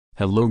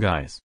Hello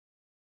guys.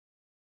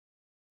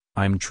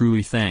 I'm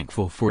truly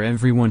thankful for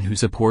everyone who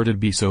supported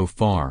me so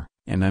far,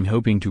 and I'm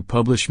hoping to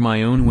publish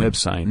my own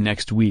website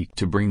next week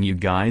to bring you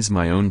guys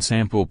my own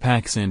sample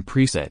packs and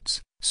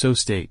presets, so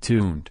stay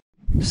tuned.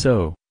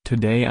 So,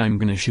 today I'm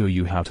gonna show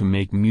you how to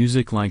make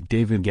music like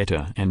David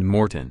Guetta and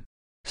Morten.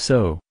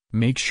 So,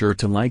 make sure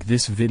to like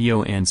this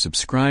video and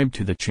subscribe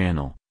to the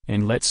channel,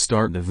 and let's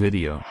start the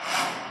video.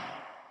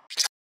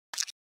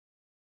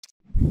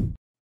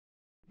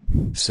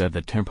 Set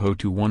the tempo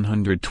to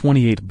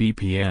 128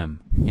 BPM,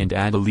 and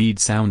add a lead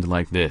sound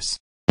like this.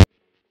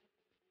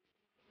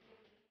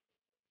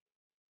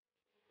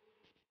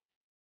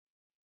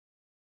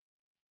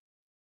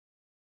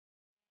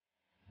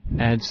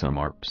 Add some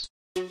arps.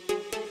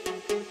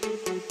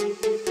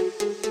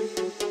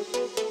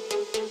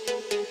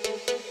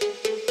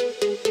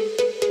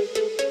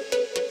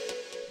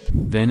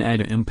 Then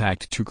add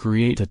impact to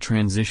create a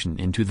transition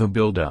into the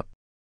build-up.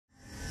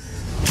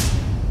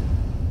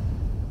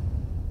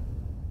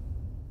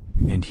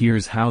 And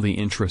here's how the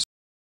intro.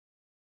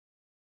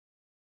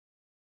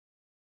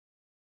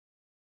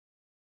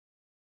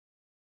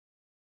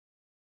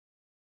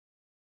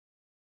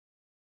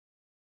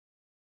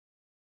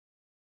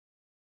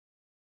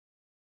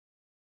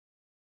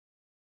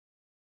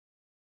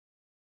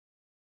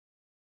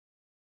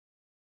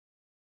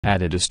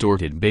 Add a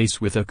distorted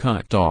bass with a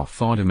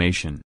cut-off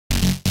automation.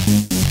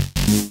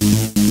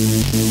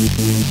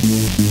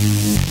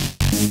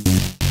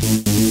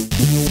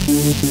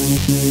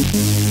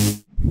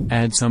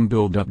 Add some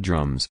build-up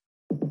drums.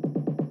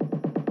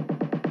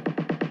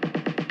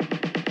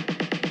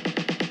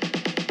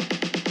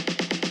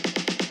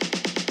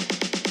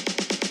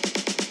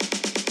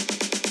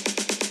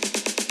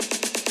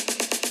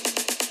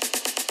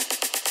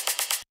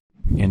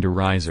 And a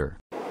riser.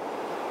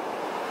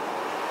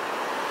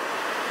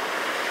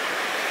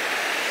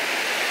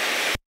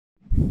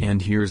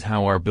 And here's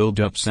how our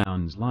build-up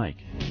sounds like.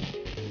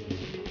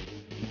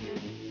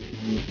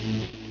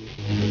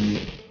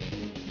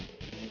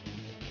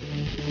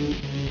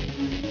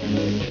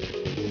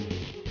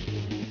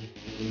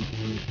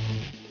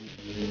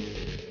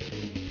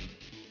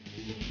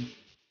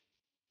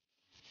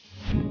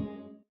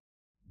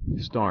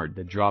 Start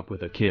the drop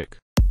with a kick.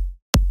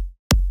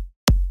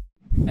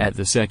 At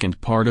the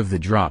second part of the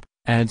drop,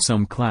 add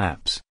some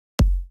claps,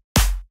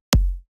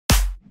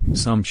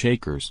 some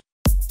shakers,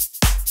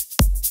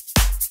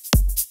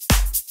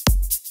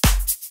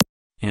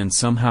 and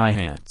some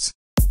hi-hats.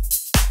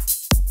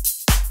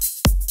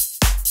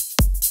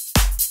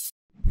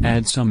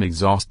 Add some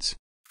exhausts.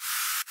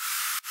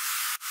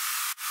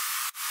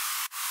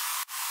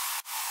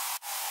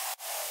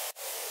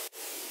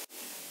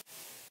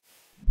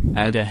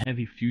 Add a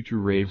heavy future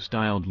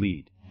rave-styled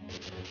lead.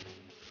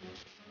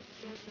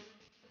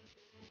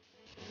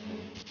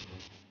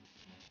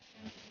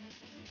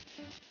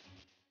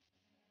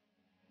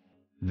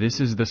 This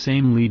is the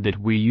same lead that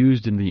we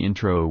used in the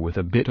intro with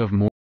a bit of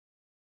more.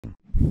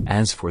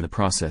 As for the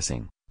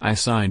processing, I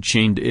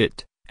side-chained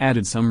it,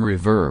 added some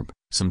reverb,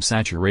 some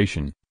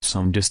saturation,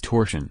 some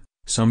distortion,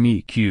 some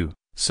EQ,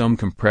 some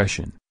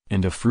compression,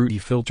 and a fruity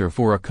filter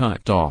for a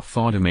cut-off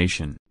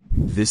automation.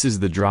 This is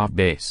the drop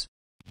bass.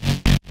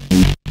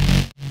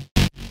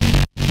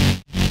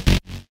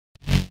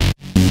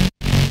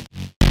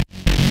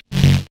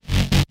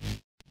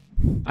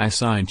 I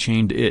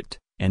side-chained it,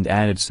 and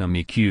added some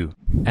EQ,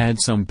 add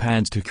some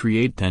pads to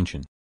create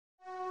tension.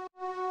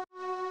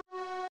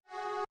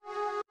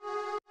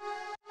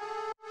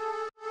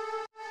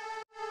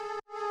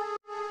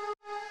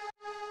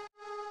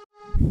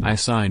 I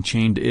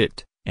side-chained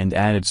it, and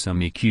added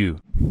some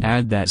EQ,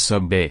 add that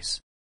sub-bass.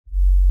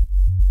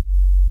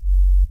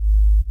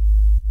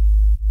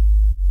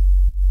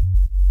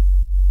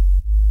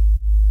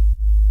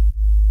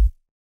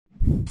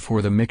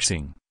 For the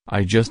mixing,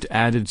 I just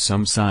added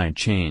some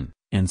side-chain,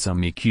 and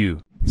some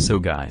EQ, so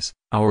guys,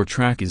 our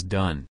track is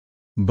done.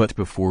 But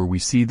before we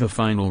see the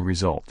final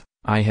result,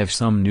 I have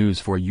some news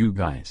for you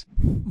guys.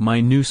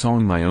 My new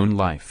song My Own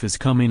Life is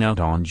coming out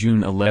on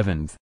June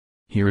 11th.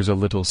 Here's a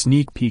little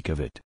sneak peek of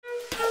it.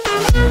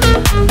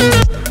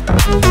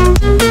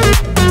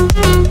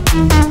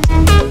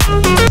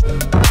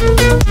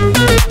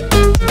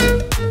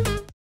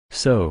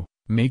 So,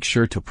 make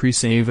sure to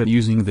pre-save it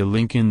using the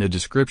link in the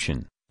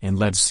description, and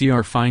let's see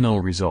our final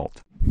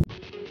result.